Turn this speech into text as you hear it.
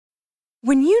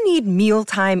When you need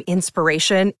mealtime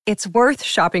inspiration, it's worth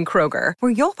shopping Kroger,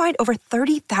 where you'll find over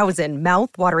 30,000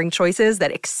 mouth-watering choices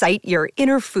that excite your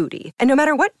inner foodie. And no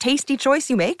matter what tasty choice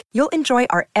you make, you'll enjoy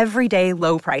our everyday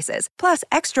low prices, plus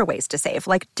extra ways to save,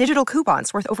 like digital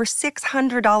coupons worth over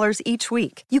 $600 each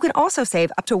week. You can also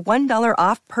save up to $1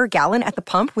 off per gallon at the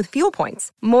pump with fuel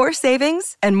points. More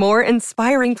savings and more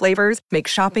inspiring flavors make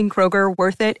shopping Kroger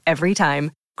worth it every time.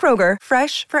 Kroger,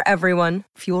 fresh for everyone.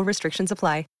 Fuel restrictions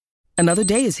apply. Another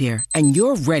day is here, and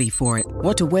you're ready for it.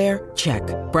 What to wear? Check.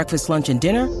 Breakfast, lunch, and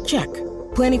dinner? Check.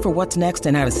 Planning for what's next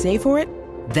and how to save for it?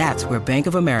 That's where Bank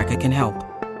of America can help.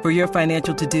 For your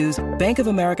financial to-dos, Bank of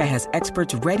America has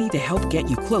experts ready to help get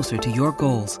you closer to your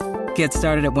goals. Get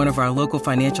started at one of our local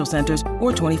financial centers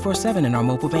or 24/7 in our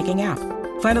mobile banking app.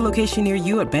 Find a location near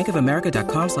you at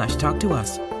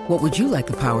bankofamerica.com/talktous. What would you like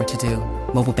the power to do?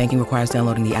 Mobile banking requires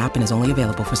downloading the app and is only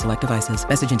available for select devices.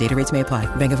 Message and data rates may apply.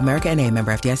 Bank of America N.A.,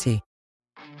 member FDIC.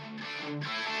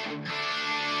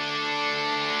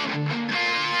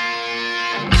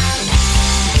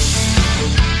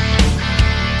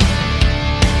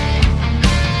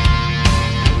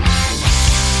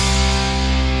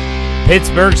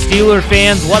 Pittsburgh Steelers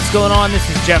fans, what's going on? This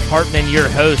is Jeff Hartman, your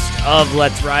host of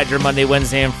Let's Ride, your Monday,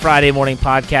 Wednesday, and Friday morning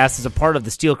podcast as a part of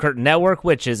the Steel Curtain Network,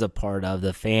 which is a part of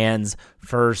the Fans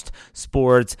First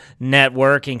Sports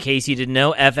Network. In case you didn't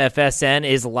know, FFSN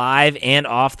is live and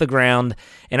off the ground,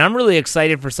 and I'm really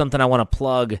excited for something I want to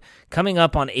plug. Coming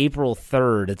up on April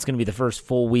 3rd, it's going to be the first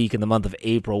full week in the month of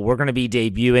April, we're going to be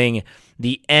debuting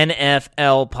the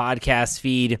NFL podcast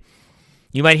feed.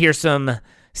 You might hear some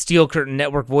Steel Curtain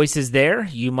Network voices there.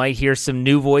 You might hear some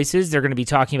new voices. They're going to be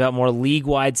talking about more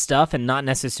league-wide stuff and not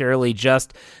necessarily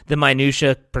just the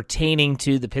minutia pertaining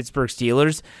to the Pittsburgh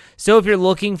Steelers. So if you're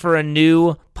looking for a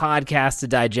new podcast to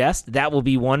digest, that will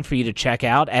be one for you to check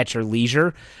out at your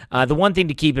leisure. The one thing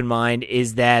to keep in mind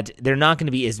is that there are not going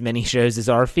to be as many shows as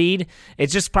our feed.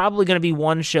 It's just probably going to be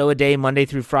one show a day, Monday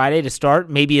through Friday to start.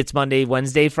 Maybe it's Monday,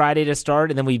 Wednesday, Friday to start,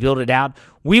 and then we build it out.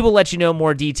 We will let you know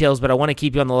more details, but I want to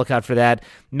keep you on the lookout for that.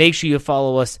 Make sure you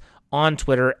follow us on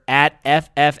Twitter at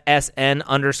FFSN_NFL.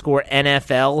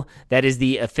 That is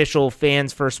the official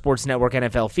Fans First Sports Network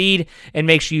NFL feed. And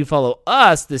make sure you follow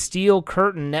us, the Steel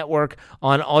Curtain Network,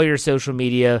 on all your social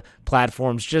media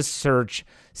platforms. Just search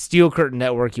Steel Curtain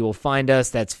Network. You will find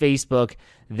us. That's Facebook.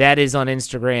 That is on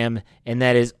Instagram. And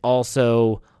that is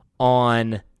also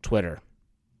on Twitter.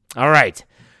 All right.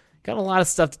 Got a lot of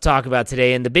stuff to talk about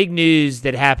today. And the big news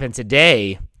that happened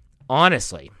today,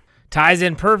 honestly, ties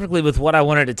in perfectly with what I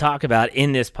wanted to talk about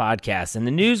in this podcast. And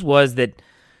the news was that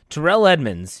Terrell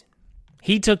Edmunds,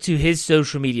 he took to his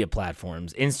social media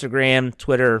platforms, Instagram,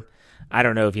 Twitter. I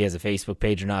don't know if he has a Facebook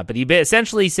page or not, but he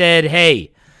essentially said,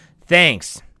 hey,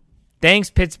 thanks. Thanks,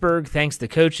 Pittsburgh. Thanks, the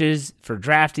coaches, for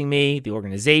drafting me, the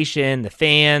organization, the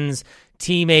fans,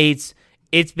 teammates.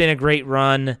 It's been a great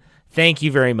run. Thank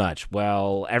you very much.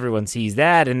 Well, everyone sees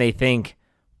that and they think,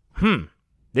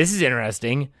 this is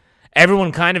interesting.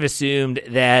 Everyone kind of assumed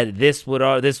that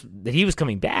that he was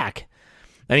coming back.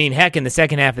 I mean, heck, in the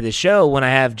second half of the show, when I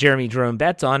have Jeremy Jerome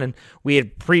Betts on, and we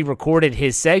had pre-recorded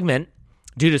his segment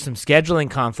due to some scheduling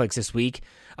conflicts this week,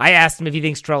 I asked him if he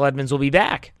thinks Terrell Edmunds will be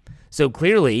back. So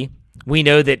clearly, we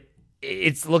know that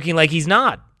it's looking like he's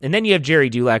not. And then you have Jerry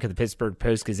Dulac of the Pittsburgh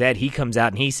Post-Gazette. He comes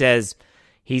out and he says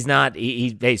he's not.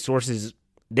 Sources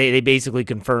they basically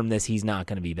confirm this. He's not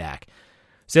going to be back.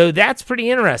 So that's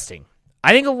pretty interesting.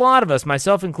 I think a lot of us,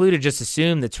 myself included, just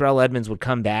assumed that Terrell Edmunds would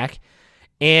come back.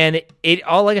 And it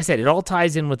all, like I said, it all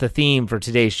ties in with the theme for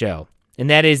today's show. And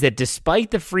that is that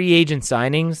despite the free agent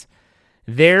signings,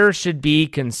 there should be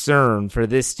concern for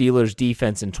this Steelers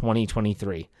defense in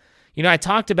 2023. You know, I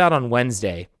talked about on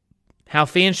Wednesday how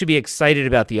fans should be excited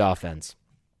about the offense.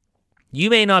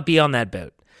 You may not be on that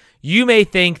boat. You may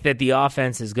think that the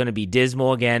offense is going to be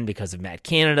dismal again because of Matt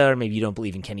Canada, or maybe you don't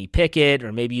believe in Kenny Pickett,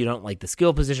 or maybe you don't like the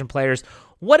skill position players.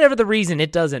 Whatever the reason,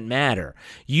 it doesn't matter.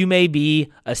 You may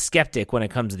be a skeptic when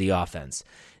it comes to the offense.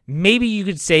 Maybe you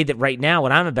could say that right now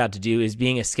what I'm about to do is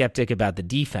being a skeptic about the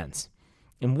defense.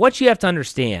 And what you have to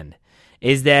understand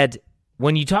is that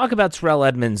when you talk about Terrell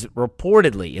Edmunds,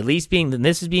 reportedly, at least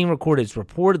this is being recorded, it's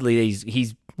reportedly that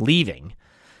he's leaving,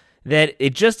 that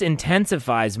it just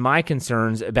intensifies my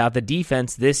concerns about the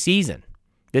defense this season,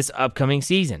 this upcoming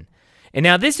season. And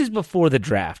now this is before the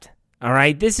draft, all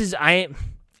right?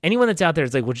 Anyone that's out there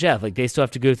is like, well, Jeff, like they still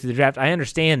have to go through the draft. I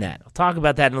understand that. I'll talk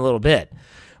about that in a little bit.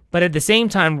 But at the same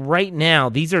time, right now,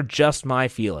 these are just my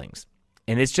feelings.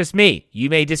 And it's just me.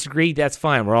 You may disagree. That's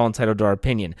fine. We're all entitled to our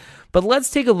opinion. But let's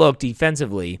take a look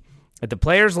defensively at the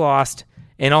players lost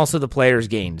and also the players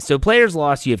gained. So players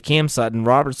lost, you have Cam Sutton,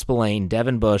 Robert Spillane,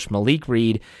 Devin Bush, Malik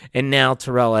Reed, and now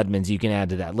Terrell Edmonds you can add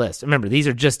to that list. Remember, these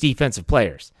are just defensive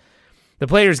players. The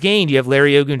players gained, you have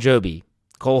Larry Ogunjobi,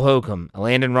 Cole Holcomb,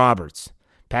 Landon Roberts,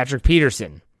 Patrick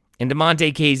Peterson, and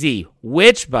DeMonte KZ,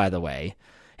 which, by the way,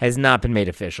 has not been made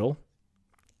official.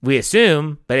 We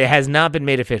assume, but it has not been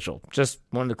made official. Just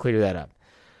wanted to clear that up.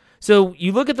 So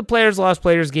you look at the players lost,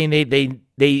 players gained,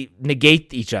 they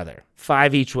negate each other,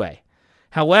 5 each way.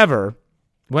 However,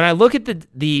 when I look at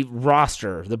the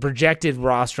roster, the projected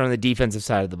roster on the defensive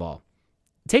side of the ball,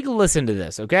 take a listen to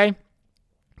this, okay?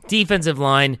 Defensive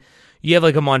line, you have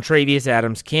like a Montravius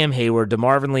Adams, Cam Hayward,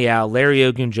 DeMarvin Leal, Larry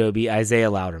Ogunjobi,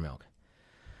 Isaiah Loudermilk.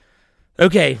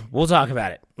 Okay, we'll talk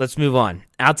about it. Let's move on.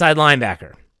 Outside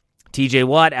linebacker, TJ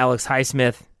Watt, Alex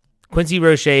Highsmith, Quincy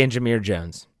Roche, and Jameer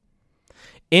Jones.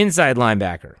 Inside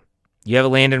linebacker, you have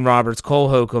Landon Roberts, Cole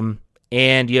Holcomb,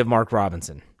 and you have Mark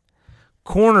Robinson.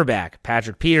 Cornerback,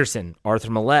 Patrick Peterson, Arthur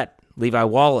Millette, Levi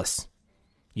Wallace.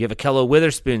 You have Akello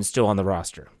Witherspoon still on the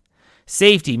roster.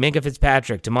 Safety, Minkah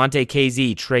Fitzpatrick, DeMonte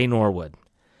KZ, Trey Norwood.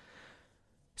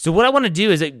 So what I want to do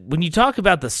is that when you talk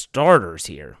about the starters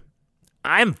here,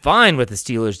 I'm fine with the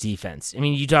Steelers' defense. I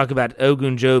mean, you talk about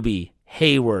Ogunjobi,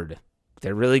 Hayward.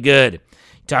 They're really good.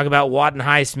 You talk about Watt and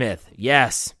Highsmith.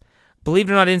 Yes. Believe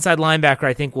it or not, inside linebacker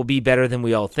I think will be better than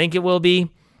we all think it will be.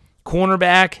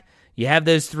 Cornerback, you have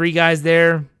those 3 guys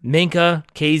there. Minkah,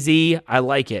 KZ, I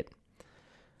like it.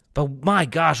 But my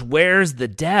gosh, where's the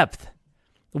depth?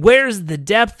 Where's the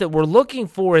depth that we're looking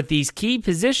for at these key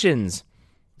positions?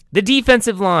 The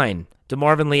defensive line,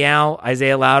 DeMarvin Leal,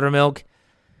 Isaiah Loudermilk.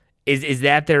 Is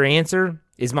that their answer?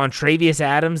 Is Montravius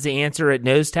Adams the answer at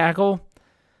nose tackle?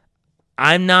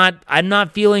 I'm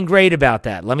not feeling great about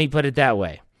that. Let me put it that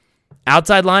way.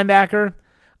 Outside linebacker,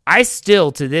 I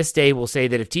still to this day will say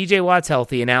that if TJ Watt's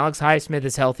healthy and Alex Highsmith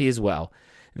is healthy as well,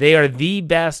 they are the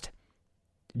best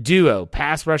duo,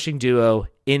 pass rushing duo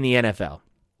in the NFL.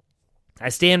 I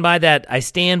stand by that. I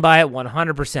stand by it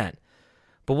 100%.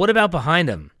 But what about behind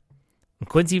him?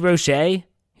 Quincy Roche,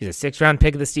 he's a 6th-round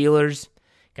pick of the Steelers.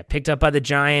 Got picked up by the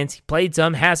Giants. He played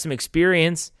some, has some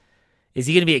experience. Is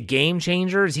he going to be a game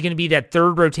changer? Is he going to be that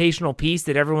 3rd rotational piece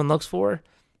that everyone looks for?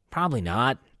 Probably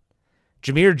not.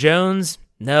 Jameer Jones,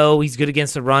 no, he's good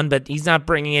against the run, but he's not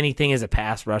bringing anything as a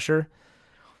pass rusher.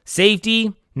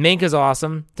 Safety, Minkah's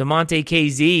awesome. DeMonte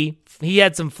KZ, he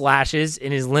had some flashes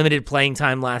in his limited playing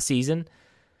time last season.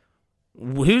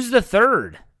 Who's the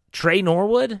 3rd? Trey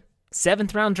Norwood?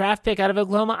 7th-round draft pick out of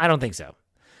Oklahoma? I don't think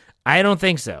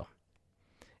so.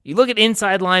 You look at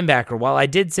inside linebacker. While I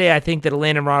did say I think that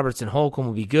Landon Roberts and Holcomb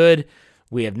will be good,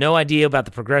 we have no idea about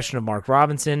the progression of Mark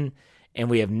Robinson, and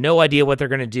we have no idea what they're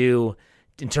going to do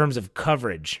in terms of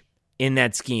coverage in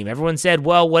that scheme. Everyone said,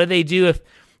 well, what do they do if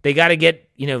they got to get,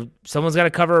 someone's got to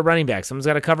cover a running back, someone's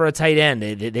got to cover a tight end.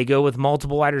 They go with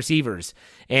multiple wide receivers,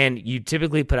 and you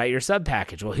typically put out your sub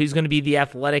package. Well, who's going to be the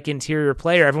athletic interior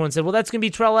player? Everyone said, well, that's going to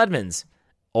be Terrell Edmonds.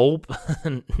 No,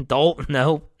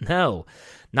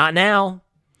 not now.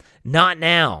 Not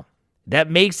now.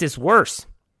 That makes this worse.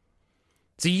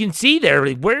 So you can see there,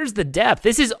 where's the depth?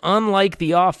 This is unlike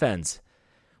the offense.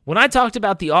 When I talked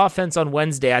about the offense on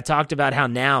Wednesday, I talked about how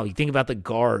now you think about the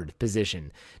guard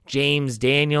position. James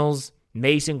Daniels,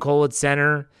 Mason Cole at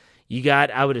center. You got,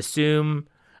 I would assume,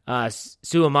 Isaac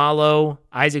Suamalo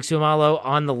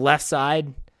on the left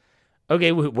side.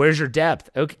 Okay, where's your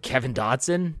depth? Okay, Kevin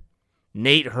Dotson,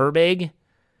 Nate Herbig.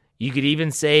 You could even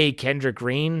say Kendrick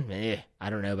Green. I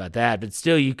don't know about that, but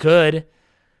still you could.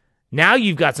 Now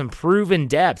you've got some proven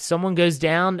depth. Someone goes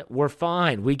down, we're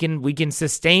fine. We can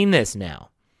sustain this now.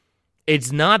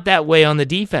 It's not that way on the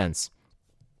defense.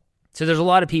 So there's a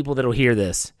lot of people that'll hear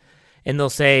this, and they'll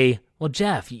say, well,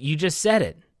 Jeff, you just said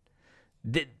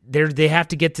it. They have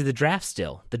to get to the draft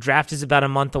still. The draft is about a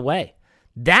month away.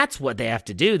 That's what they have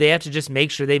to do. They have to just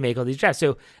make sure they make all these drafts.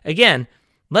 So, again,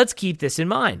 let's keep this in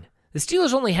mind. The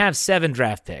Steelers only have 7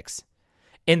 draft picks,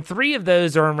 and 3 of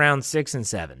those are in rounds 6 and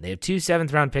 7. They have 2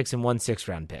 7th-round picks and 1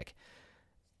 6th-round pick.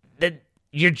 That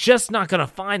you're just not going to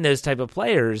find those type of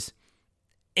players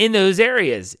in those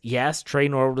areas. Yes, Trey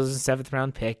Norwood was a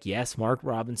 7th-round pick. Yes, Mark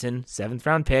Robinson,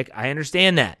 7th-round pick. I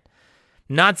understand that.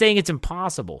 I'm not saying it's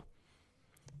impossible,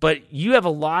 but you have a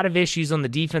lot of issues on the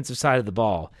defensive side of the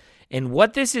ball, and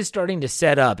what this is starting to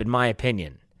set up, in my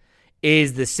opinion,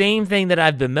 is the same thing that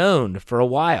I've bemoaned for a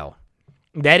while.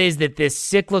 That is that this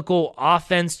cyclical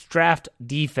offense draft,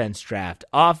 defense draft,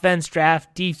 offense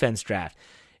draft, defense draft.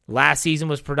 Last season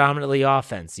was predominantly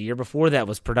offense. The year before that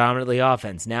was predominantly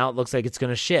offense. Now it looks like it's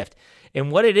going to shift.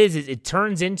 And what it is it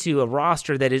turns into a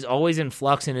roster that is always in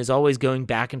flux and is always going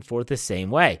back and forth the same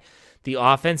way. The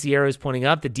offense, the arrow is pointing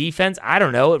up. The defense, I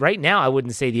don't know. Right now, I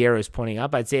wouldn't say the arrow is pointing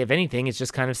up. I'd say, if anything, it's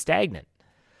just kind of stagnant.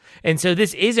 And so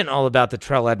this isn't all about the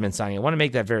Terrell Edmunds signing. I want to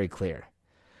make that very clear.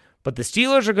 But the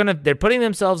Steelers they're putting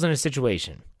themselves in a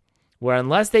situation where,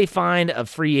 unless they find a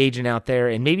free agent out there,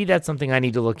 and maybe that's something I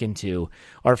need to look into,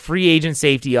 are free agent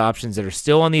safety options that are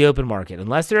still on the open market.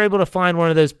 Unless they're able to find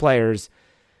one of those players,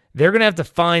 they're going to have to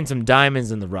find some diamonds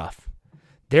in the rough.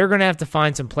 They're going to have to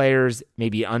find some players,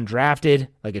 maybe undrafted,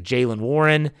 like a Jaylen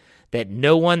Warren, that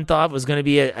no one thought was going to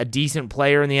be a decent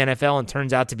player in the NFL and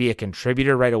turns out to be a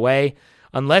contributor right away.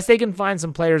 Unless they can find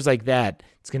some players like that,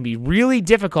 it's going to be really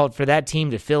difficult for that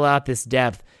team to fill out this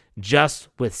depth just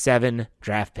with 7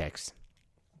 draft picks.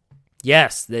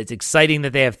 Yes, it's exciting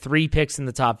that they have 3 picks in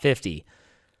the top 50,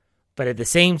 but at the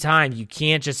same time, you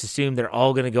can't just assume they're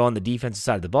all going to go on the defensive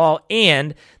side of the ball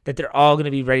and that they're all going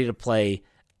to be ready to play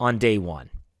on day one.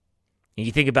 And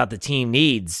you think about the team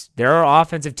needs, there are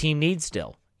offensive team needs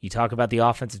still. You talk about the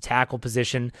offensive tackle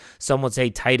position, some would say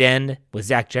tight end with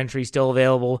Zach Gentry still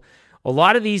available. A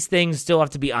lot of these things still have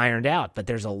to be ironed out, but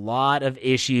there's a lot of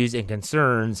issues and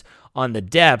concerns on the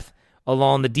depth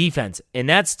along the defense, and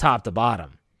that's top to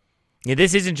bottom.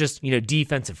 This isn't just,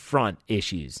 defensive front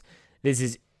issues.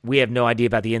 We have no idea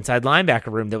about the inside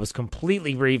linebacker room that was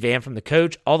completely revamped from the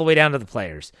coach all the way down to the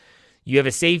players. You have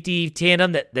a safety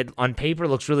tandem that on paper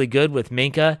looks really good with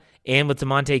Minkah and with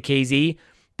Damontae Kazee,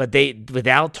 but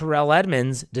without Terrell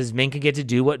Edmunds, does Minkah get to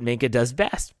do what Minkah does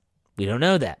best? We don't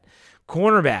know that.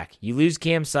 Cornerback, you lose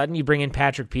Cam Sutton, you bring in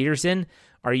Patrick Peterson.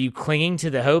 Are you clinging to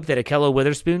the hope that Ahkello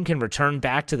Witherspoon can return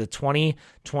back to the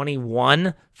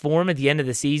 2021 form at the end of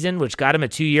the season, which got him a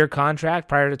 2-year contract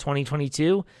prior to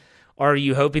 2022? Or are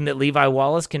you hoping that Levi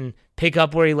Wallace can pick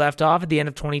up where he left off at the end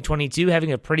of 2022,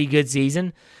 having a pretty good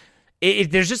season?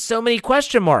 There's just so many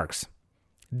question marks.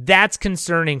 That's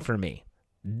concerning for me.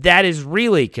 That is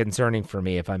really concerning for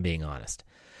me, if I'm being honest.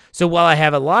 So while I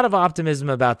have a lot of optimism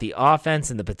about the offense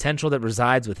and the potential that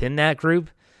resides within that group,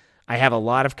 I have a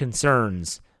lot of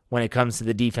concerns when it comes to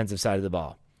the defensive side of the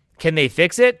ball. Can they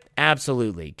fix it?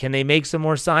 Absolutely. Can they make some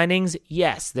more signings?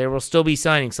 Yes, there will still be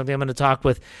signings. Something I'm going to talk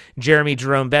with Jeremy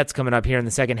Jerome Betts coming up here in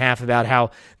the second half about how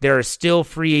there are still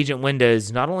free agent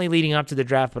windows, not only leading up to the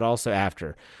draft, but also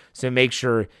after. So make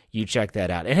sure you check that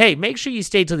out. And hey, make sure you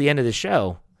stay till the end of the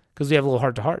show because we have a little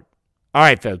heart-to-heart. All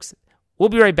right, folks. We'll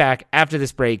be right back after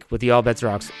this break with the All Bets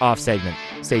Are Off segment.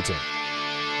 Stay tuned.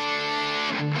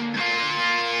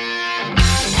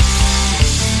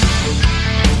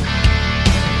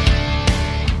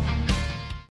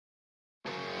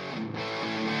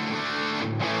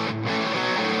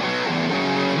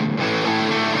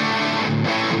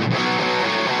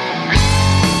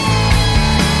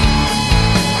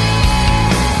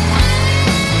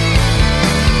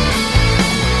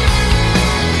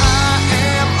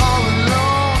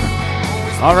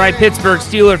 All right, Pittsburgh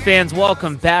Steelers fans,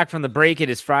 welcome back from the break. It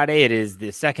is Friday. It is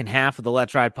the second half of the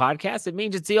Let's Ride podcast. It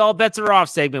means it's the All Bets Are Off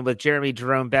segment with Jeremy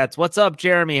Jerome Betts. What's up,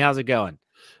 Jeremy? How's it going?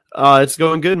 It's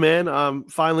going good, man. I'm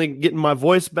finally getting my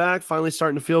voice back, finally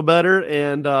starting to feel better.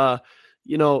 And,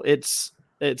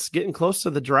 it's getting close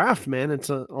to the draft, man. It's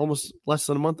almost less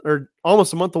than a month or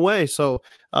almost a month away. So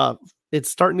it's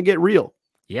starting to get real.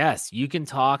 Yes, you can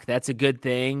talk. That's a good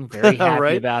thing. Very happy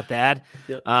right? about that.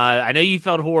 Yep. I know you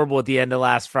felt horrible at the end of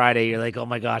last Friday. You're like, oh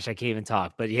my gosh, I can't even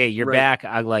talk. But hey, you're back.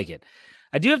 I like it.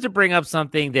 I do have to bring up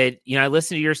something that, I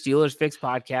listen to your Steelers Fix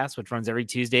podcast, which runs every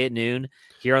Tuesday at noon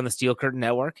here on the Steel Curtain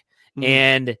Network. Mm-hmm.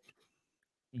 And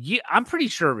I'm pretty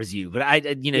sure it was you, but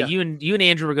you and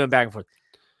Andrew were going back and forth.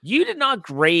 You did not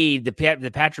grade the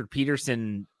Patrick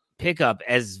Peterson pickup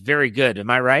as very good. Am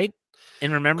I right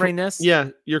in remembering this? Yeah,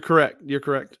 you're correct.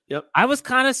 Yep. I was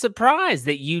kind of surprised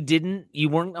that you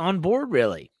weren't on board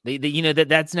really.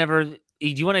 That's never. Do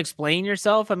you want to explain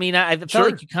yourself? I mean, I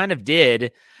felt like you kind of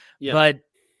did, but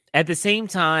at the same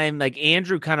time, like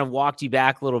Andrew kind of walked you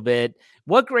back a little bit.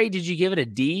 What grade did you give it? A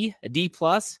D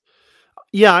plus?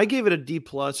 Yeah, I gave it a D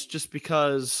plus just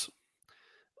because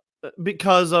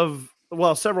of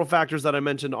several factors that I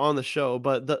mentioned on the show,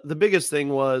 but the biggest thing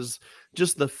was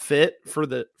just the fit for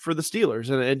the Steelers.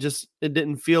 And it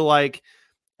didn't feel like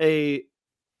a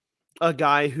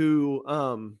guy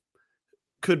who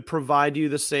could provide you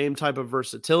the same type of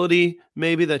versatility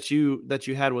maybe that you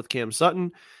had with Cam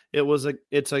Sutton.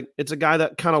 It's a guy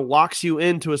that kind of locks you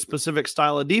into a specific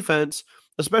style of defense,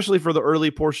 especially for the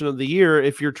early portion of the year.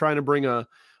 If you're trying to bring a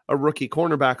rookie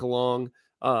cornerback along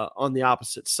on the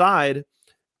opposite side,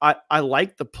 I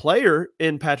like the player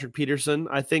in Patrick Peterson.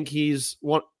 I think he's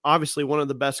obviously one of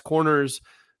the best corners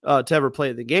to ever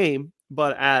play the game.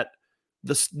 But at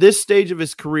this stage of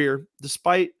his career,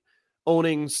 despite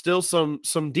owning still some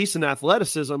decent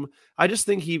athleticism. I just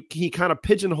think he kind of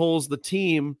pigeonholes the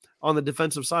team on the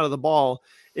defensive side of the ball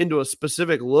into a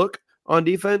specific look on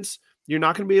defense. You're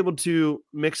not going to be able to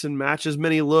mix and match as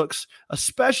many looks,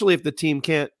 especially if the team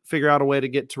can't figure out a way to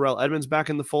get Terrell Edmunds back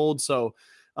in the fold. So,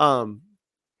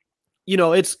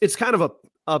 it's kind of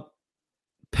a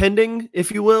pending,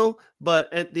 if you will,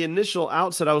 but at the initial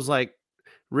outset, I was like,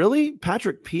 really?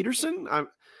 Patrick Peterson?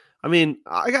 I mean,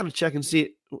 I got to check and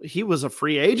see. He was a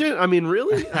free agent. I mean,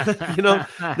 really?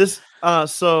 It just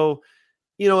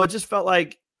felt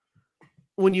like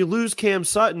when you lose Cam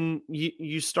Sutton,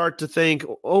 you start to think,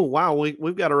 oh, wow,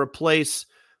 we've got to replace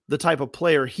the type of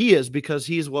player he is because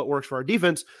he's what works for our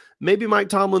defense. Maybe Mike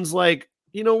Tomlin's like,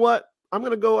 you know what? I'm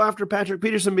going to go after Patrick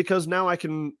Peterson because now I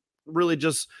can really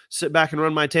just sit back and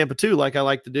run my Tampa 2 like I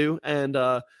like to do. And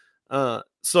I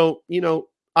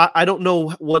don't know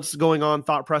what's going on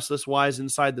thought process wise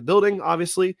inside the building,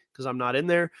 obviously, because I'm not in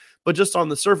there. But just on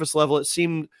the surface level, it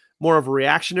seemed more of a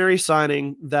reactionary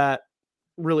signing that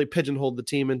really pigeonholed the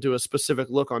team into a specific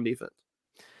look on defense.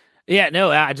 Yeah,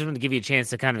 no, I just want to give you a chance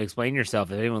to kind of explain yourself.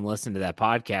 If anyone listened to that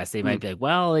podcast, they might be like,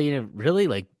 well, really?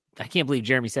 Like, I can't believe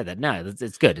Jeremy said that. No,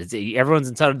 it's good. Everyone's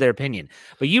entitled to their opinion.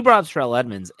 But you brought up Terrell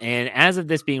Edmunds, and as of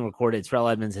this being recorded, Terrell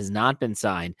Edmunds has not been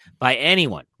signed by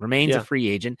anyone, remains a free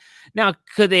agent. Now,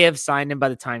 could they have signed him by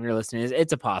the time you're listening?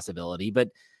 It's a possibility. But,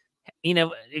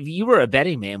 if you were a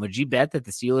betting man, would you bet that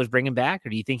the Steelers bring him back, or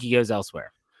do you think he goes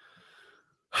elsewhere?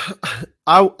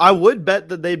 I would bet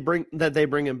that they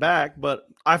bring him back, but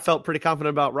I felt pretty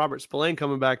confident about Robert Spillane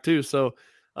coming back too. So,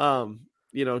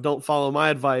 don't follow my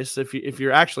advice if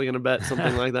you're actually going to bet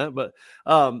something like that. But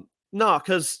no,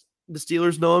 because the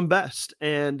Steelers know him best,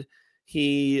 and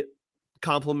he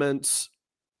complements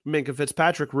Minkah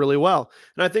Fitzpatrick really well.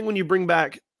 And I think when you bring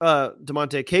back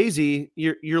Damontae Kazee,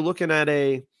 you're looking at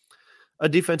a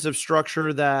defensive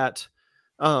structure that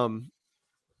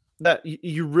that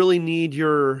you really need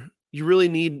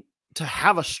to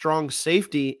have a strong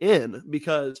safety in,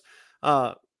 because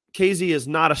Kazee is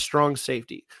not a strong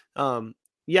safety.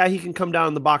 He can come down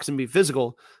in the box and be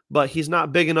physical, but he's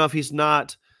not big enough. He's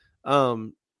not,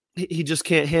 he just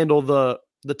can't handle the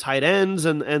tight ends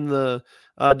and the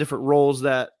different roles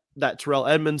that Terrell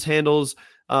Edmunds handles,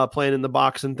 playing in the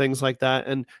box and things like that.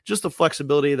 And just the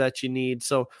flexibility that you need.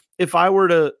 So if I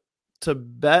were to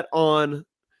bet on,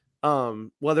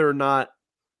 whether or not,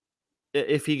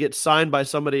 if he gets signed by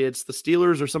somebody, it's the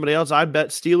Steelers or somebody else, I bet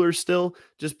Steelers still,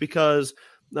 just because,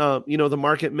 the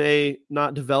market may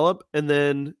not develop, and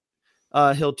then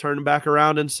he'll turn back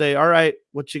around and say, all right,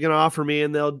 what you going to offer me?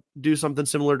 And they'll do something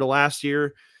similar to last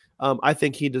year. I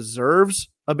think he deserves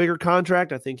a bigger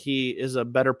contract. I think he is a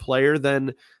better player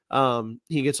than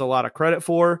he gets a lot of credit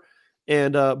for.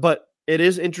 And, but it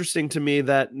is interesting to me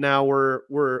that now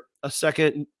we're a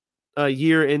second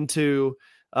year into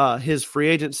his free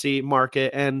agency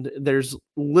market, and there's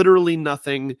literally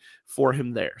nothing for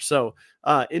him there. So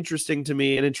interesting to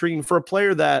me and intriguing for a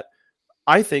player that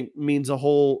I think means a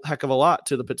whole heck of a lot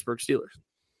to the Pittsburgh Steelers.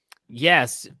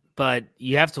 Yes, but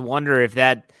you have to wonder if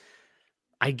that,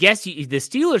 I guess the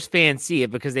Steelers fans see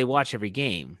it because they watch every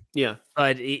game. Yeah.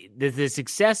 But the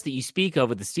success that you speak of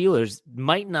with the Steelers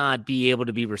might not be able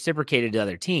to be reciprocated to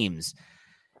other teams.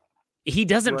 He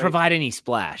doesn't provide any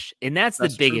splash, and that's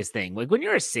the biggest thing. Like, when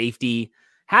you're a safety,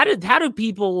 how do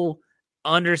people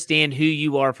understand who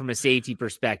you are from a safety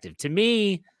perspective? To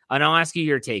me, and I'll ask you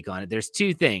your take on it, there's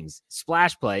two things: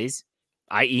 splash plays,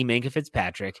 i.e. Minkah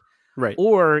Fitzpatrick, right,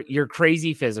 or you're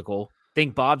crazy physical,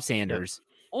 think Bob Sanders,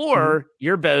 or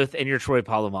you're both and you're Troy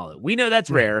Polamalu. We know that's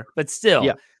rare, but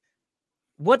still,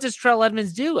 what does Terrell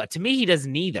Edmunds do? To me, he does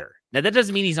neither. Now, that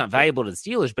doesn't mean he's not valuable to the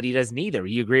Steelers, but he does neither.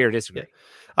 You agree or disagree?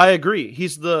 I agree.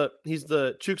 He's the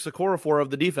Chuks Okorafor of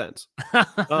the defense.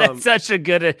 That's such a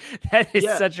good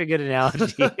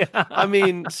analogy. I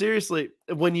mean, seriously,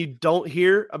 when you don't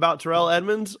hear about Terrell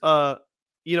Edmunds, when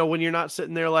you're not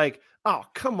sitting there like, oh,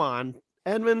 come on,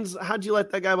 Edmunds, how'd you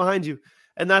let that guy behind you?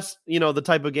 And that's, the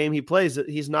type of game he plays.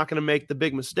 He's not going to make the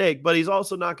big mistake, but he's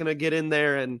also not going to get in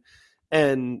there and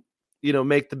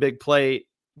make the big play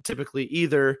typically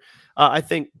either. I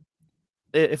think,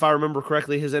 if I remember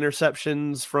correctly, his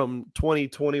interceptions from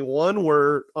 2021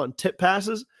 were on tip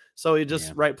passes. So he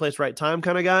just right place, right time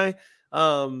kind of guy.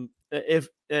 If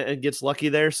it gets lucky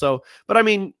there. So, but I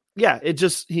mean,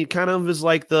 he kind of is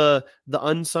like the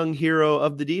unsung hero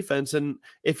of the defense. And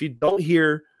if you don't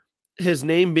hear his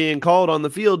name being called on the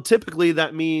field, typically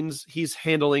that means he's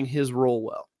handling his role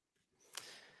well.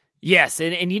 Yes.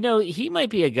 And he might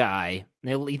be a guy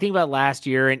Now, you think about last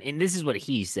year, and this is what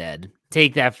he said.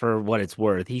 Take that for what it's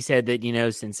worth. He said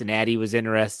that, Cincinnati was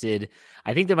interested.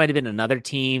 I think there might have been another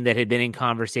team that had been in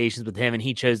conversations with him, and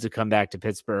he chose to come back to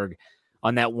Pittsburgh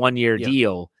on that 1-year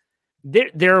deal.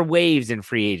 There are waves in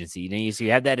free agency. So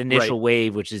you have that initial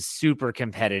wave, which is super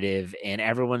competitive, and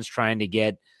everyone's trying to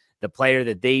get the player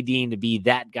that they deem to be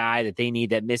that guy that they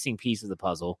need, that missing piece of the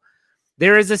puzzle.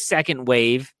 There is a second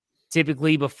wave,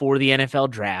 typically before the NFL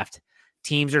draft.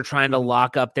 Teams are trying to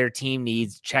lock up their team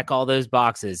needs, check all those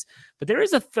boxes. But there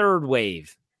is a third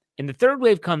wave, and the third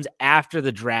wave comes after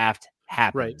the draft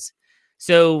happens. Right.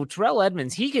 So Terrell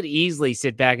Edmunds, he could easily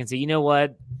sit back and say, you know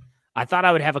what? I thought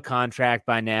I would have a contract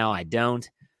by now. I don't.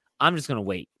 I'm just going to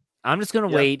wait. I'm just going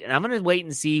to wait, and I'm going to wait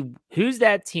and see who's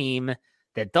that team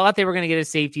that thought they were going to get a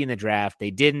safety in the draft.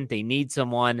 They didn't. They need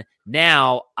someone.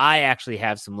 Now I actually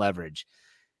have some leverage.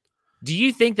 Do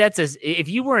you think if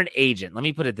you were an agent, let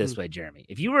me put it this way, Jeremy,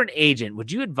 if you were an agent,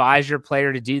 would you advise your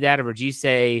player to do that? Or would you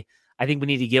say, I think we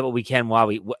need to get what we can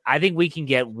I think we can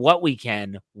get what we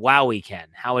can while we can.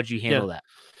 How would you handle that?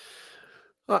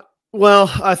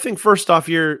 Well, I think first off,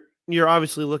 you're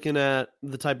obviously looking at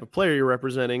the type of player you're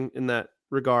representing in that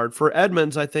regard. For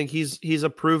Edmunds, I think he's a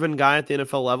proven guy at the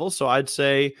NFL level. So I'd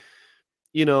say,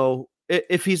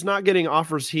 if he's not getting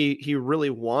offers he really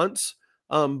wants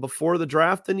before the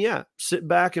draft, then sit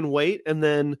back and wait. And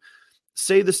then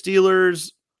say the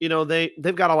Steelers,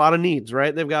 they've got a lot of needs,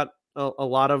 right? They've got a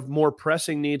lot of more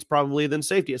pressing needs probably than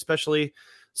safety, especially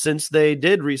since they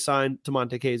did re-sign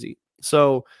Damontae Kazee.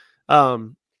 So,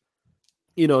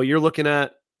 you're looking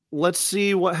at, let's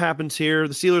see what happens here.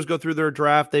 The Steelers go through their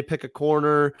draft. They pick a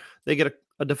corner. They get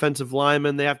a defensive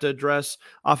lineman. They have to address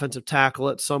offensive tackle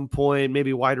at some point,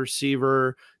 maybe wide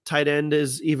receiver. Tight end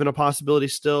is even a possibility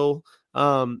still.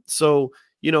 So,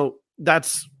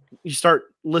 you start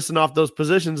listing off those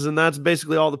positions, and that's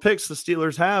basically all the picks the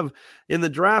Steelers have in the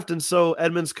draft. And so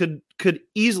Edmunds could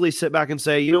easily sit back and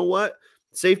say, you know what?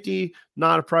 Safety,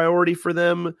 not a priority for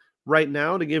them right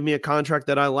now to give me a contract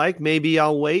that I like. Maybe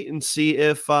I'll wait and see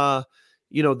if,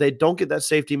 they don't get that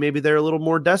safety. Maybe they're a little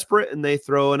more desperate and they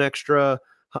throw an extra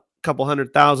couple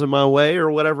 $100,000 my way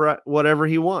or whatever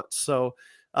he wants. So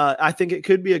I think it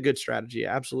could be a good strategy.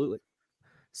 Absolutely.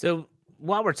 So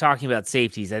while we're talking about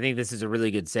safeties, I think this is a really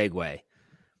good segue.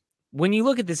 When you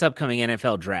look at this upcoming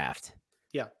NFL draft,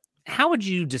 how would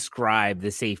you describe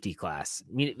the safety class?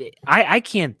 I mean, I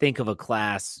can't think of a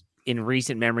class in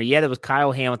recent memory. Yeah, there was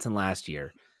Kyle Hamilton last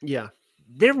year. Yeah.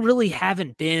 There really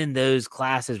haven't been those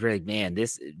classes where, like, man,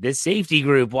 this safety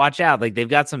group, watch out. Like, they've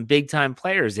got some big time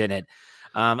players in it.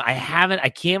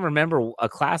 I can't remember a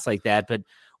class like that, but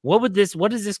what does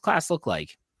this class look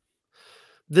like?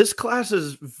 This class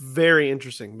is very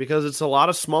interesting because it's a lot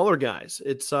of smaller guys.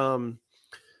 It's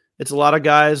a lot of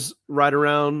guys right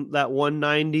around that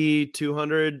 190,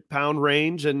 200 pound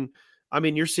range. And I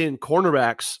mean, you're seeing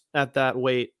cornerbacks at that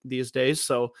weight these days.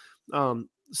 So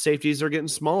safeties are getting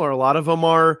smaller. A lot of them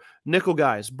are nickel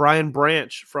guys. Brian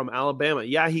Branch from Alabama.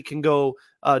 Yeah, he can go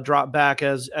drop back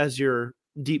as your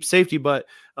deep safety, but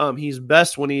he's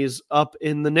best when he's up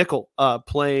in the nickel,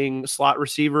 playing slot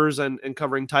receivers and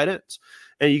covering tight ends.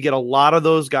 And you get a lot of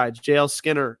those guys. JL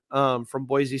Skinner from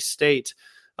Boise State.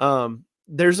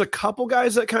 There's a couple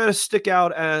guys that kind of stick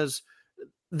out as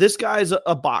this guy's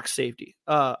a box safety.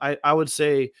 I would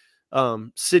say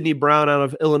Sidney Brown out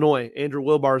of Illinois. Andrew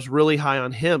Wilbar is really high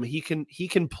on him. He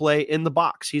can play in the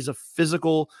box. He's a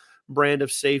physical brand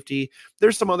of safety.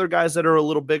 There's some other guys that are a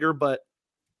little bigger, but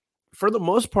for the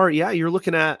most part, you're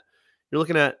looking at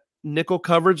nickel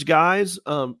coverage guys,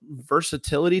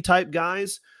 versatility type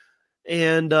guys,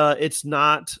 and it's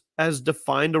not as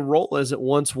defined a role as it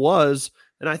once was.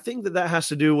 And I think that has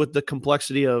to do with the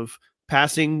complexity of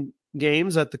passing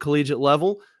games at the collegiate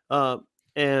level,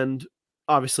 and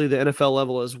obviously the NFL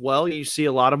level as well. You see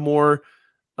a lot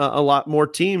more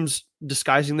teams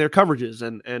disguising their coverages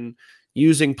and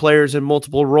using players in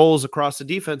multiple roles across the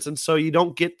defense. And so you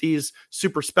don't get these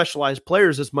super specialized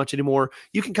players as much anymore.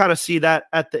 You can kind of see that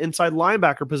at the inside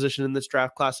linebacker position in this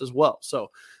draft class as well.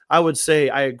 So I would say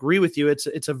I agree with you.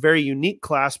 It's a very unique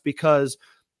class because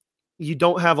you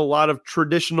don't have a lot of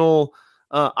traditional,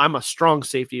 I'm a strong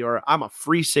safety or I'm a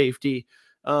free safety,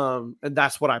 and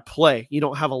that's what I play. You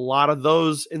don't have a lot of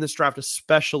those in this draft,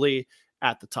 especially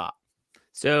at the top.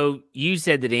 So you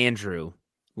said that Andrew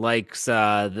likes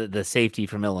the safety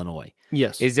from Illinois.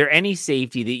 Yes. Is there any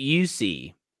safety that you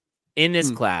see in this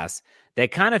class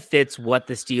that kind of fits what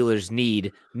the Steelers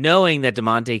need, knowing that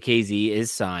Damontae Kazee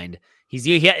is signed?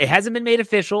 It hasn't been made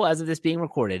official as of this being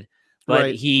recorded,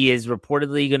 but he is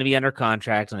reportedly going to be under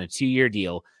contract on a 2-year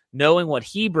deal. Knowing what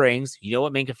he brings,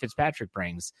 what Minkah Fitzpatrick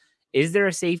brings. Is there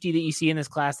a safety that you see in this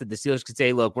class that the Steelers could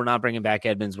say, look, we're not bringing back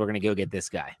Edmonds, we're going to go get this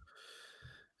guy?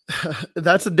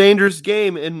 That's a dangerous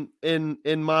game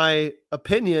in my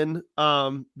opinion,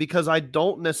 because I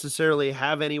don't necessarily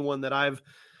have anyone that I've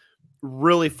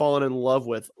really fallen in love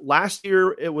with. Last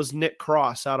year, it was Nick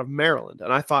Cross out of Maryland,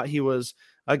 and I thought he was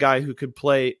a guy who could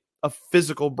play a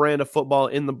physical brand of football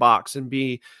in the box and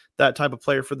be that type of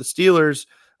player for the Steelers.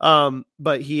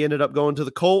 But he ended up going to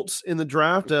the Colts in the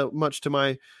draft, much to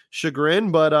my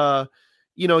chagrin. But,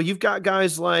 you've got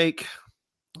guys like,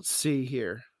 let's see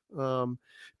here,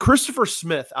 Christopher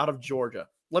Smith out of Georgia.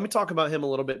 Let me talk about him a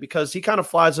little bit because he kind of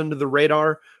flies under the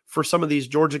radar for some of these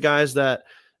Georgia guys that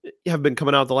have been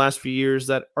coming out the last few years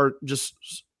that are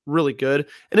just really good.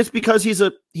 And it's because he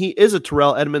is a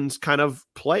Terrell Edmonds kind of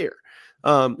player.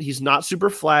 He's not super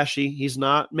flashy. He's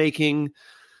not making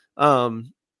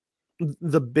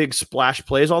the big splash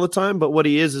plays all the time, but what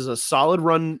he is a solid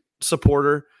run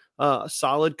supporter,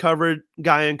 solid coverage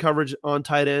guy in coverage on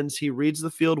tight ends. He reads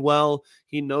the field well.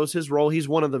 He knows his role. He's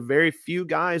one of the very few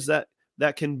guys that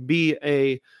can be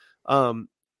a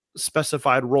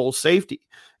specified role safety.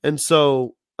 And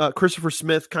so Christopher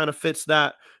Smith kind of fits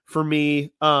that for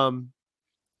me.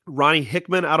 Ronnie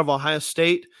Hickman out of Ohio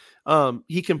State.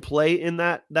 He can play in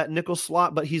that nickel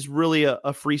slot, but he's really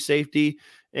a free safety.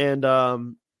 And,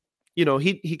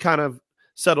 he kind of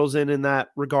settles in that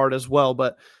regard as well.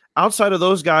 But outside of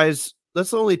those guys, that's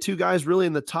the only two guys really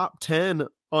in the top 10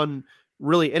 on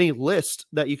really any list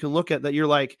that you can look at that you're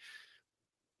like,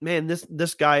 man,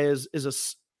 this guy is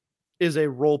a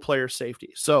role player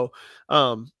safety. So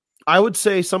I would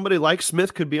say somebody like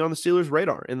Smith could be on the Steelers'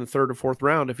 radar in the third or fourth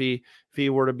round if he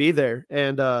were to be there.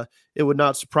 And it would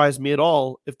not surprise me at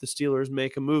all if the Steelers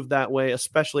make a move that way,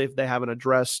 especially if they haven't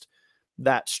addressed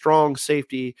that strong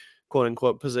safety, quote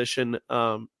unquote, position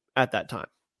at that time.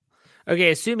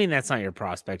 Okay, assuming that's not your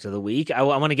prospect of the week, I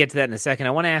want to get to that in a second.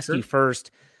 I want to ask you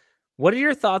first, what are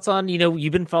your thoughts on,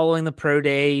 you've been following the pro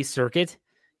day circuit.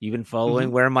 You've been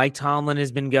following where Mike Tomlin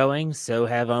has been going. So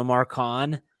have Omar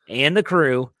Khan and the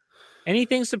crew.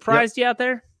 Anything surprised you out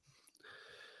there?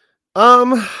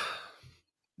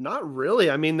 Not really.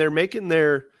 I mean, they're making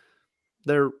their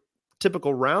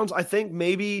typical rounds. I think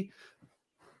maybe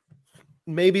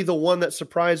the one that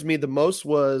surprised me the most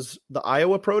was the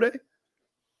Iowa Pro Day.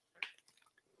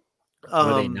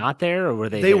 Were they not there, or were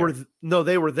they? They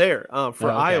were there for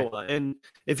Iowa. And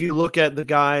if you look at the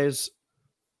guys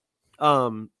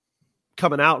coming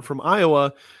out from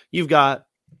Iowa, you've got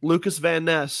Lucas Van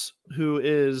Ness, who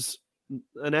is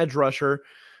an edge rusher,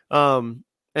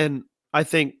 and I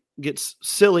think gets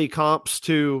silly comps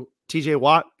to TJ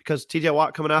Watt, because TJ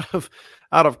Watt coming out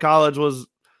of college was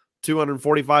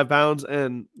 245 pounds,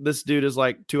 and this dude is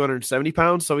like 270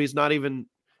 pounds, so he's not even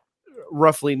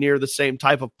roughly near the same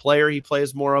type of player. He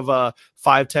plays more of a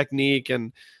 5 technique,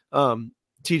 and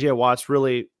TJ Watt's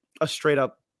really a straight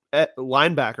up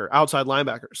linebacker, outside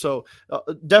linebacker. So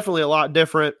definitely a lot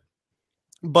different.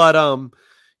 But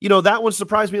that one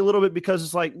surprised me a little bit because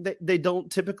it's like they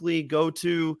don't typically go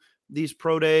to these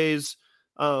pro days,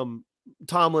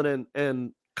 Tomlin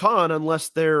and Khan, unless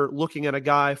they're looking at a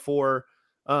guy for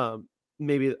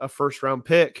maybe a first round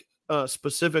pick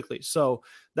specifically. So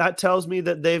that tells me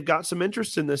that they've got some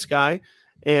interest in this guy.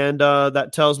 And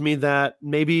that tells me that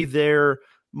maybe they're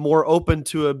more open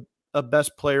to a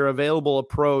best player available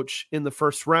approach in the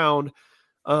first round.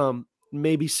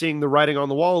 Maybe seeing the writing on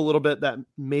the wall a little bit that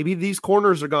maybe these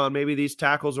corners are gone, maybe these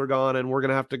tackles are gone, and we're going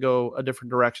to have to go a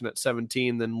different direction at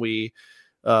 17 than we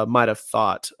might have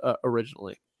thought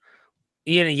originally.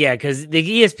 Yeah, because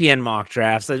the ESPN mock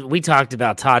drafts, we talked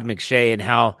about Todd McShay and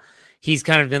how he's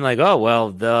kind of been like, oh,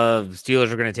 well, the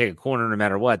Steelers are going to take a corner no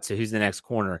matter what, so who's the next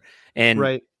corner? And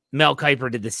right. Mel Kiper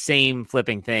did the same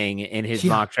flipping thing in his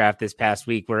mock draft this past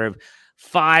week, where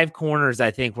 5 corners,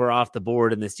 I think, were off the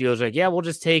board, and the Steelers are like, yeah, we'll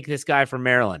just take this guy from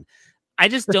Maryland. I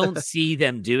just don't see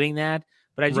them doing that,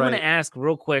 but I do want to ask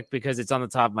real quick, because it's on the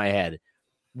top of my head.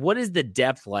 What is the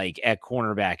depth like at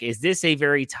cornerback? Is this a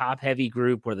very top-heavy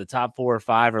group where the top 4 or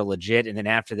 5 are legit, and then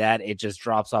after that, it just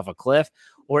drops off a cliff?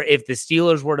 Or if the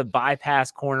Steelers were to bypass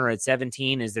corner at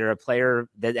 17, is there a player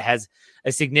that has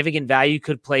a significant value,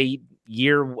 could play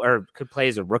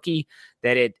as a rookie,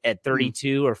 that at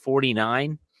 32 or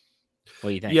 49? What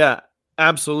do you think? Yeah,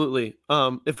 absolutely.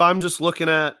 If I'm just looking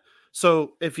at,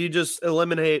 so if you just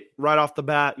eliminate right off the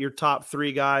bat your top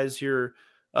 3 guys, your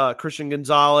Christian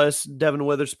Gonzalez, Devin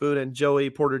Witherspoon, and Joey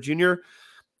Porter Jr.,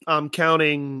 I'm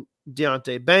counting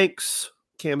Deonte Banks,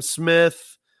 Cam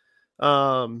Smith,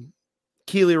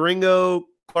 Keely Ringo,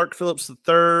 Clark Phillips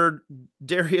III,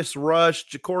 Darius Rush,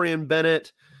 Jacorian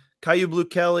Bennett, Caillou Blue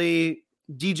Kelly,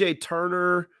 DJ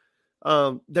Turner,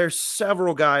 there's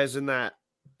several guys in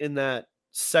that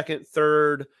second,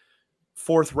 third,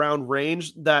 fourth round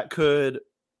range that could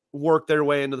work their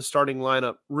way into the starting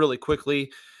lineup really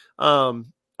quickly. I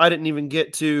didn't even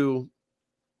get to,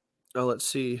 let's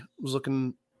see, I was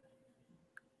looking.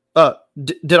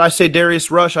 Did I say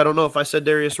Darius Rush? I don't know if I said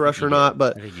Darius Rush or not,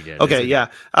 but I think you did. Okay, yeah,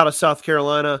 out of South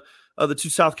Carolina. The two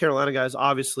South Carolina guys,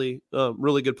 obviously,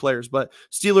 really good players. But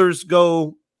Steelers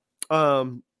go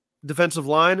defensive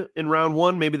line in round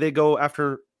one. Maybe they go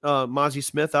after Mozzie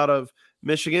Smith out of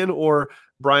Michigan, or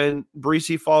Brian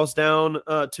Bresee falls down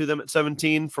to them at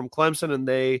 17 from Clemson, and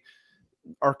they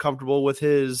are comfortable with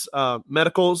his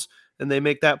medicals, and they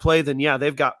make that play. Then, yeah,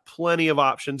 they've got plenty of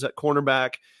options at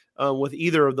cornerback with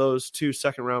either of those two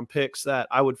second-round picks that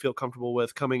I would feel comfortable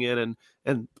with coming in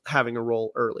and having a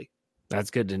role early. That's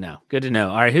good to know. Good to know.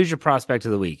 All right, who's your prospect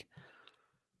of the week?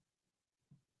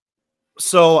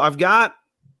 So I've got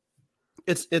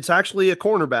it's actually a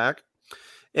cornerback,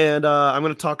 and I'm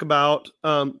going to talk about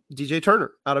DJ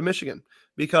Turner out of Michigan,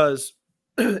 because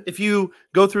if you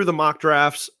go through the mock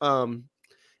drafts and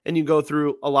you go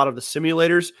through a lot of the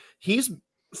simulators, he's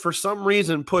for some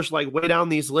reason pushed like way down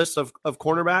these lists of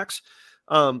cornerbacks.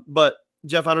 But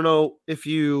Jeff, I don't know if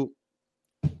you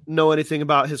know anything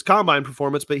about his combine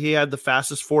performance, but he had the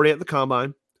fastest 40 at the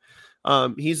combine.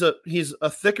 He's a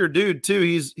thicker dude too.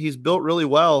 He's built really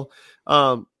well.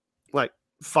 Like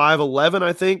 5'11",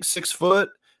 I think, 6 foot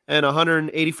and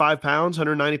 185 pounds,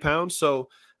 190 pounds. So,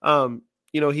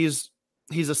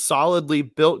 he's a solidly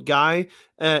built guy,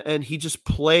 and he just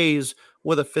plays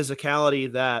with a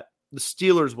physicality that the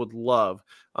Steelers would love.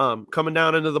 Coming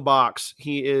down into the box,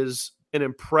 he is an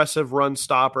impressive run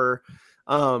stopper.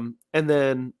 And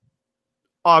then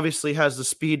obviously has the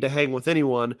speed to hang with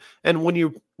anyone. And when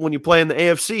you play in the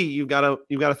AFC, you've got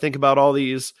to think about all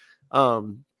these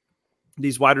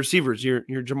wide receivers, your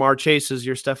Jamar Chases,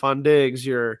 your Stephon Diggs,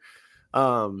 your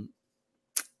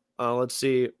let's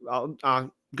see, I'll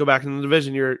go back in the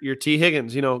division, your T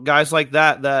Higgins, guys like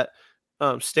that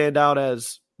stand out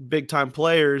as big time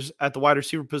players at the wide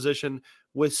receiver position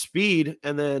with speed,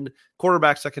 and then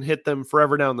quarterbacks that can hit them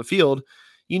forever down the field.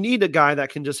 You need a guy that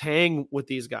can just hang with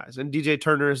these guys, and DJ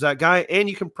Turner is that guy, and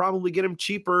you can probably get him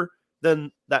cheaper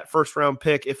than that first round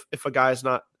pick if a guy's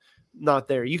not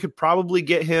there. You could probably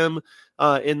get him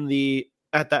at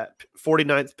that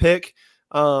 49th pick,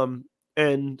 and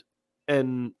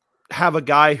have a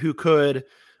guy who could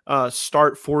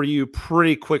start for you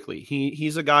pretty quickly.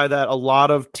 He's a guy that a lot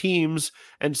of teams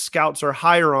and scouts are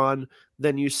higher on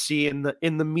than you see in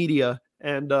the media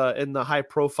and in the high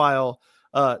profile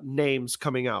names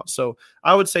coming out. So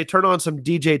I would say turn on some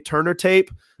DJ Turner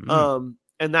tape.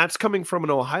 And that's coming from an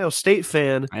Ohio State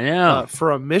fan. I know. For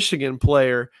a Michigan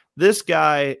player, this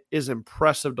guy is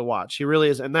impressive to watch. He really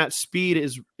is. And that speed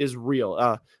is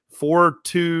real.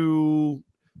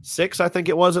 4.26, I think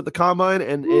it was at the combine.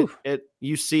 And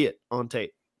you see it on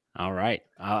tape. All right.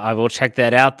 I will check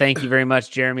that out. Thank you very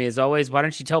much, Jeremy. As always, why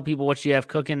don't you tell people what you have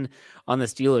cooking on the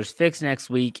Steelers Fix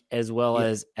next week, as well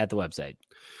as at the website?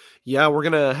 Yeah, we're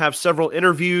going to have several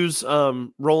interviews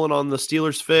rolling on the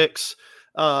Steelers Fix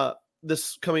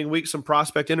this coming week, some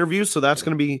prospect interviews. So that's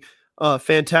going to be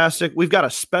fantastic. We've got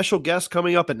a special guest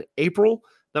coming up in April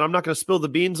that I'm not going to spill the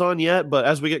beans on yet, but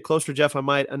as we get closer, Jeff, I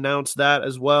might announce that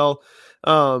as well.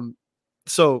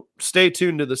 So stay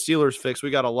tuned to the Steelers Fix.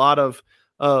 We got a lot of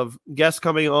guests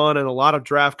coming on and a lot of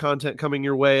draft content coming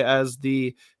your way as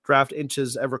the draft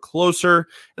inches ever closer.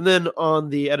 And then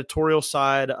on the editorial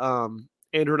side,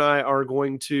 Andrew and I are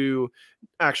going to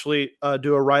actually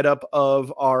do a write-up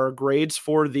of our grades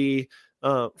for the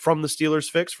from the Steelers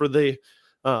Fix for the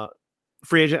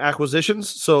free agent acquisitions.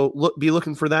 So be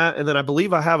looking for that. And then I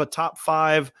believe I have a top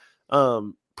 5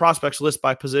 prospects list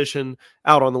by position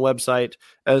out on the website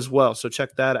as well. So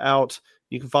check that out.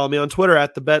 You can follow me on Twitter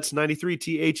at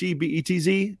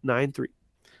thebets93, THEBETZ93.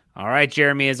 All right,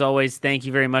 Jeremy, as always, thank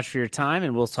you very much for your time,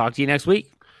 and we'll talk to you next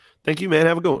week. Thank you, man.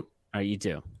 Have a good one. All right, you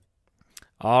too.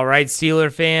 All right,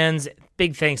 Steeler fans,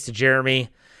 big thanks to Jeremy.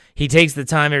 He takes the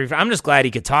time I'm just glad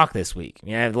he could talk this week.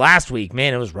 Yeah, last week,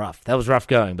 man, it was rough. That was rough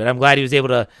going, but I'm glad he was able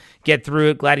to get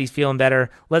through it. Glad he's feeling better.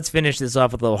 Let's finish this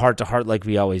off with a little heart-to-heart like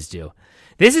we always do.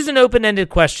 This is an open-ended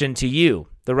question to you,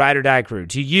 the Ride or Die crew,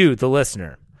 to you, the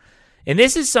listener. And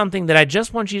this is something that I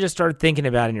just want you to start thinking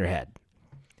about in your head.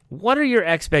 What are your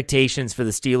expectations for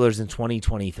the Steelers in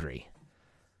 2023?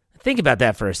 Think about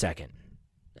that for a second.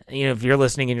 If you're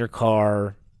listening in your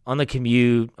car, on the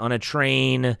commute, on a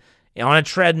train, on a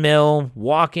treadmill,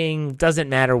 walking, doesn't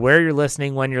matter where you're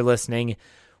listening, when you're listening.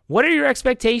 What are your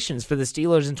expectations for the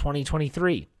Steelers in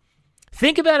 2023?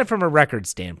 Think about it from a record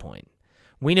standpoint.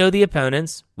 We know the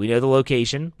opponents. We know the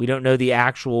location. We don't know the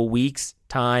actual weeks,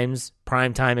 times,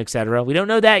 prime time, etc. We don't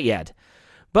know that yet.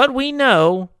 But we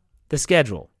know the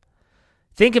schedule.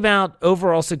 Think about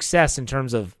overall success in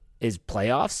terms of, is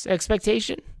playoffs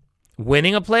expectation?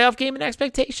 Winning a playoff game an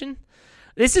expectation?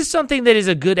 This is something that is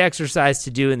a good exercise to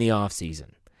do in the offseason.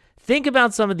 Think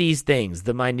about some of these things,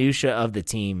 the minutia of the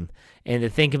team, and to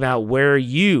think about where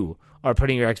you are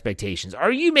putting your expectations.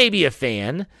 Are you maybe a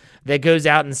fan that goes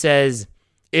out and says,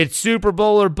 it's Super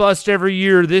Bowl or bust every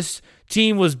year. This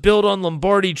team was built on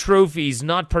Lombardi trophies,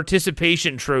 not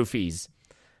participation trophies.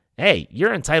 Hey,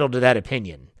 you're entitled to that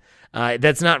opinion.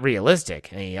 That's not realistic.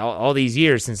 I mean, all these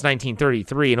years since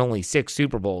 1933 and only 6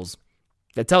 Super Bowls,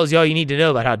 that tells you all you need to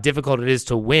know about how difficult it is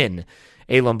to win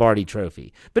a Lombardi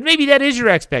trophy. But maybe that is your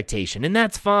expectation, and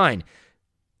that's fine.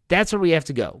 That's where we have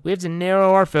to go. We have to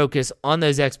narrow our focus on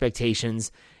those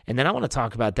expectations, and then I want to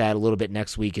talk about that a little bit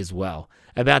next week as well,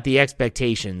 about the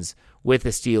expectations with the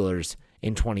Steelers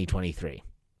in 2023.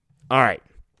 All right,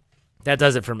 that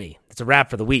does it for me. It's a wrap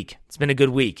for the week. It's been a good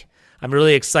week. I'm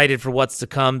really excited for what's to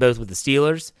come, both with the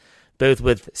Steelers, both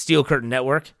with Steel Curtain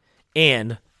Network,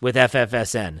 and with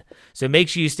FFSN. So make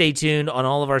sure you stay tuned on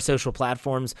all of our social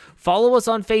platforms. Follow us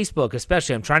on Facebook,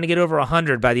 especially. I'm trying to get over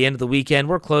 100 by the end of the weekend.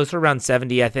 We're closer, around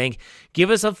 70, I think. Give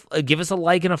us a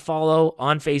like and a follow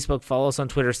on Facebook. Follow us on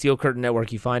Twitter, Steel Curtain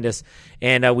Network. You find us,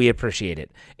 and we appreciate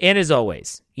it. And as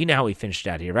always, you know how we finished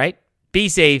out here, right? Be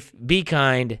safe, be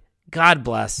kind, God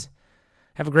bless.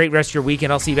 Have a great rest of your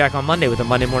weekend. I'll see you back on Monday with a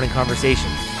Monday morning conversation.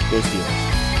 Go Steelers.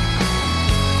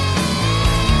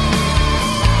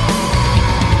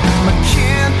 My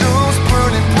kids